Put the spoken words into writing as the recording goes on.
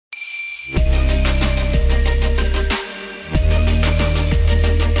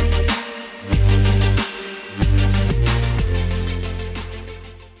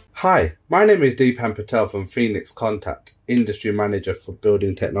Hi, my name is Deepan Patel from Phoenix Contact, Industry Manager for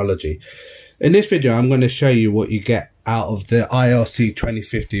Building Technology. In this video, I'm going to show you what you get out of the ILC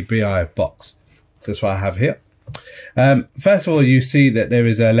 2050 BI box. So that's what I have here. First of all, you see that there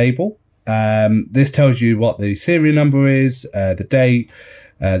is a label. This tells you what the serial number is, the date,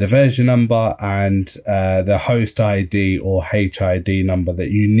 the version number, and the host ID or HID number that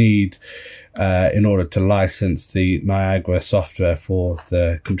you need in order to license the Niagara software for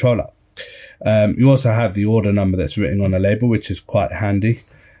the controller. You also have the order number that's written on the label, which is quite handy.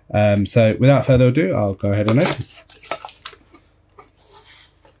 So without further ado, I'll go ahead and open.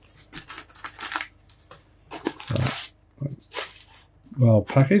 Well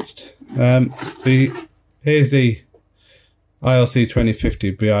packaged. Here's the ILC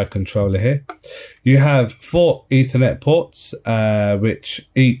 2050 BI controller here. You have 4 Ethernet ports, which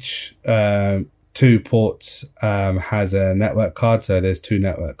each 2 ports has a network card. So there's 2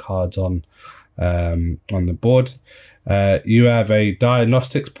 network cards on the board. You have a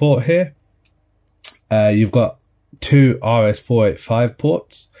diagnostics port here. You've got 2 RS485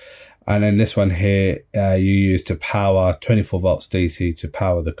 ports. And then this one here, you use to power 24 volts DC to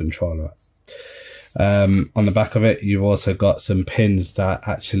power the controller. On the back of it, you've also got some pins that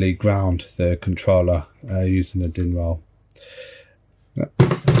actually ground the controller using a DIN rail.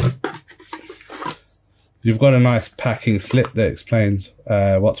 You've got a nice packing slip that explains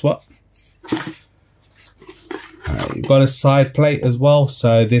what's what. You've got a side plate as well.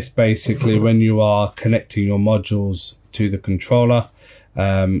 So this basically, when you are connecting your modules to the controller,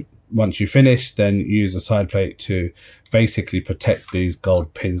 once you finish, then use a side plate to basically protect these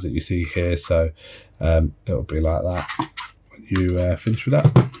gold pins that you see here. So it'll be like that when you finish with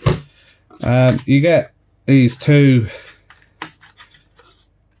that. You get these 2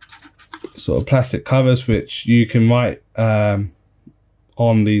 sort of plastic covers which you can write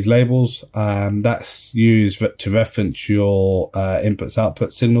on these labels. That's used to reference your inputs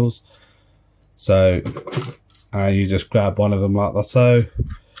output signals. So you just grab one of them like that, so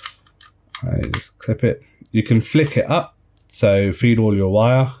you just clip it. You can flick it up, so feed all your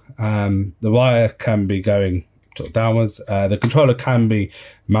wire. The wire can be going sort of downwards. The controller can be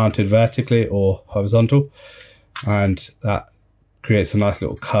mounted vertically or horizontal, and that creates a nice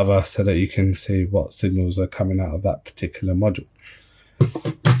little cover so that you can see what signals are coming out of that particular module.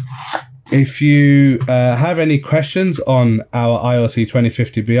 If you have any questions on our ILC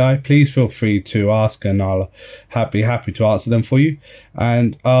 2050 BI, please feel free to ask and I'll be happy to answer them for you.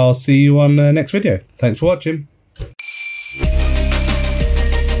 And I'll see you on the next video. Thanks for watching.